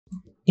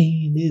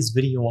In this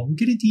video, I'm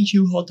gonna teach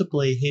you how to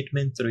play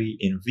Hitman 3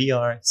 in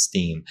VR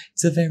Steam.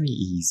 It's a very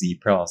easy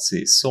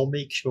process, so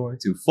make sure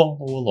to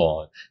follow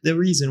along. The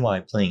reason why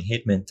playing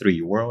Hitman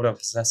 3 World of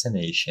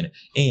Assassination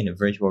in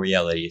virtual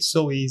reality is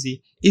so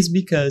easy is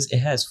because it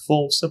has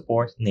full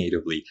support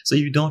natively, so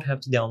you don't have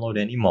to download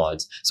any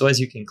mods. So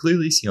as you can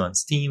clearly see on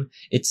Steam,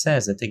 it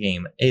says that the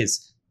game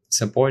is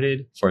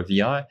supported for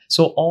VR,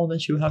 so all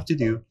that you have to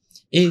do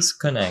is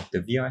connect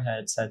the VR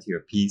headset to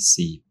your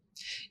PC.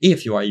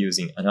 If you are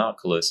using an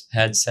Oculus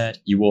headset,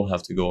 you will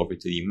have to go over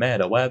to the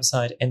Meta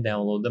website and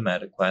download the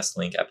Meta Quest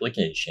Link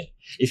application.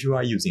 If you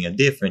are using a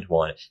different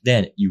one,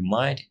 then you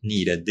might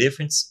need a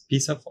different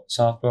piece of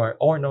software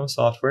or no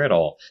software at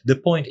all. The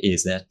point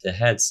is that the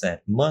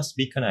headset must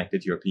be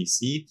connected to your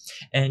PC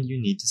and you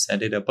need to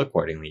set it up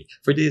accordingly.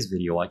 For this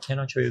video, I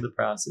cannot show you the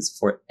process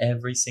for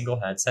every single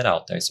headset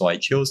out there, so I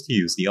chose to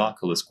use the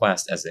Oculus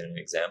Quest as an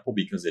example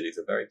because it is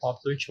a very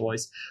popular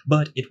choice,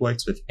 but it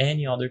works with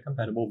any other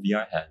compatible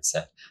VR headset.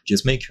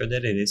 Just make sure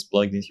that it is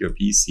plugged into your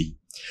PC.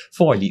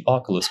 For the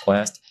Oculus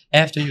Quest,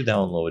 after you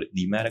download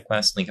the Meta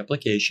Quest Link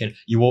application,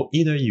 you will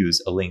either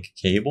use a link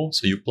cable,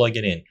 so you plug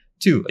it in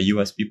to a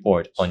USB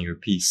port on your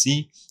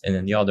PC and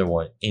then the other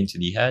one into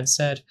the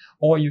headset,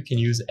 or you can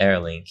use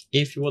AirLink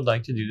if you would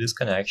like to do this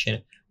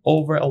connection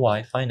over a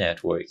Wi-Fi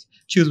network.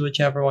 Choose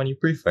whichever one you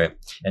prefer,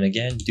 and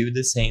again, do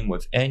the same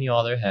with any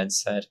other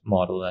headset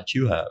model that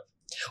you have.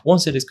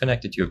 Once it is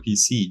connected to your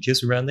PC,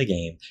 just run the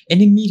game,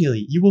 and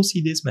immediately you will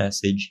see this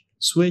message: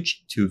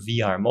 switch to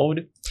VR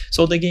mode.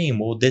 So the game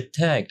will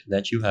detect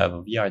that you have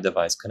a VR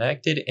device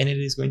connected and it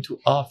is going to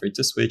offer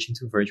to switch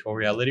into virtual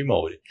reality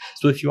mode.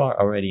 So if you are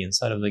already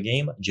inside of the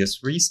game,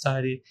 just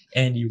restart it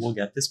and you will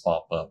get this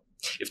pop-up.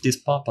 If this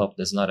pop-up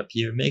does not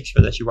appear, make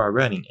sure that you are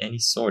running any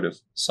sort of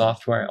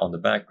software on the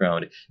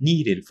background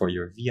needed for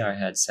your VR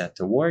headset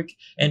to work,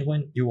 and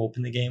when you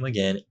open the game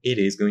again, it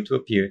is going to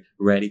appear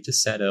ready to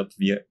set up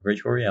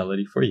virtual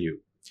reality for you.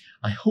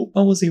 I hope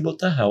I was able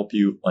to help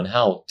you on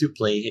how to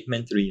play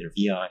Hitman 3 in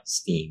VR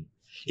Steam.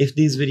 If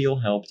this video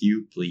helped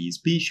you, please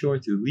be sure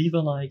to leave a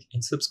like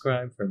and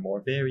subscribe for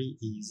more very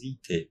easy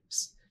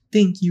tips.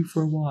 Thank you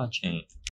for watching.